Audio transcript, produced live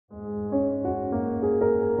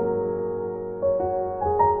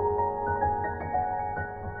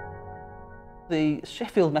The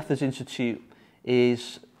Sheffield Methods Institute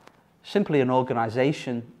is simply an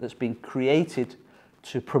organisation that's been created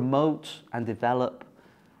to promote and develop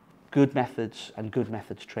good methods and good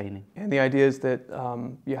methods training. And the idea is that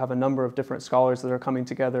you have a number of different scholars that are coming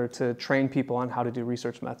together to train people on how to do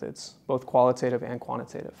research methods, both qualitative and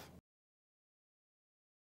quantitative.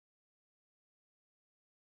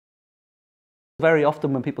 Very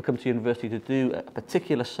often when people come to university to do a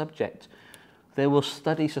particular subject, they will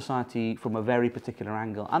study society from a very particular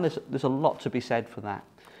angle, and there's a lot to be said for that.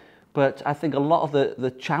 But I think a lot of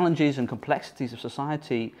the challenges and complexities of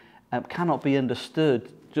society cannot be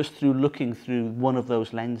understood just through looking through one of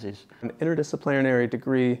those lenses. An interdisciplinary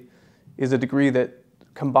degree is a degree that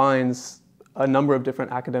combines a number of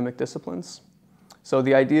different academic disciplines. So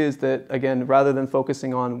the idea is that, again, rather than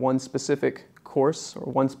focusing on one specific course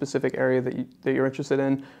or one specific area that you're interested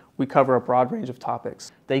in, we cover a broad range of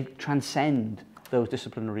topics. They transcend those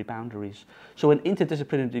disciplinary boundaries. So an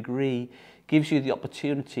interdisciplinary degree gives you the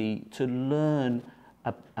opportunity to learn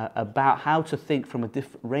about how to think from a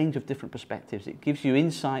range of different perspectives. It gives you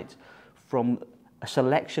insight from a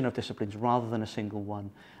selection of disciplines rather than a single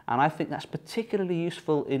one. And I think that's particularly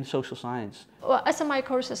useful in social science. Well, SMI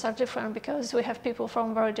courses are different because we have people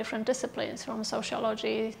from very different disciplines, from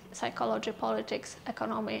sociology, psychology, politics,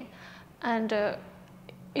 economy, and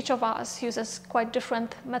each of us uses quite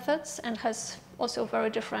different methods and has also very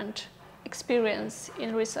different experience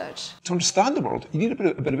in research. To understand the world, you need a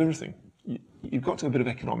bit of everything. You've got to have a bit of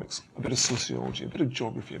economics, a bit of sociology, a bit of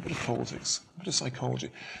geography, a bit of politics, a bit of psychology,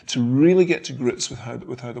 to really get to grips with how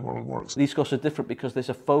the world works. These courses are different because there's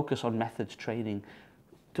a focus on methods training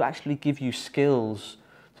to actually give you skills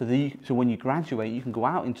so when you graduate, you can go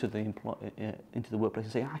out into the workplace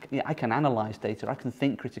and say, I can analyse data, I can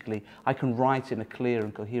think critically, I can write in a clear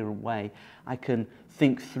and coherent way, I can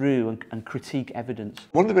think through and critique evidence.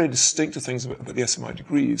 One of the very distinctive things about the SMI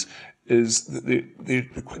degrees is that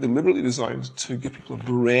they're quite deliberately designed to give people a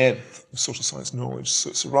breadth of social science knowledge.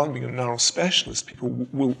 So rather than being a narrow specialist, people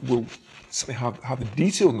will certainly have the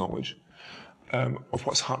detailed knowledge of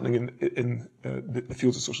what's happening in the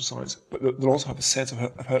fields of social science, but they'll also have a sense of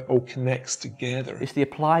how it all connects together. It's the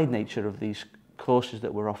applied nature of these courses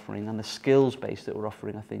that we're offering and the skills base that we're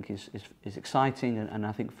offering, I think, is exciting and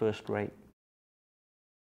I think first rate.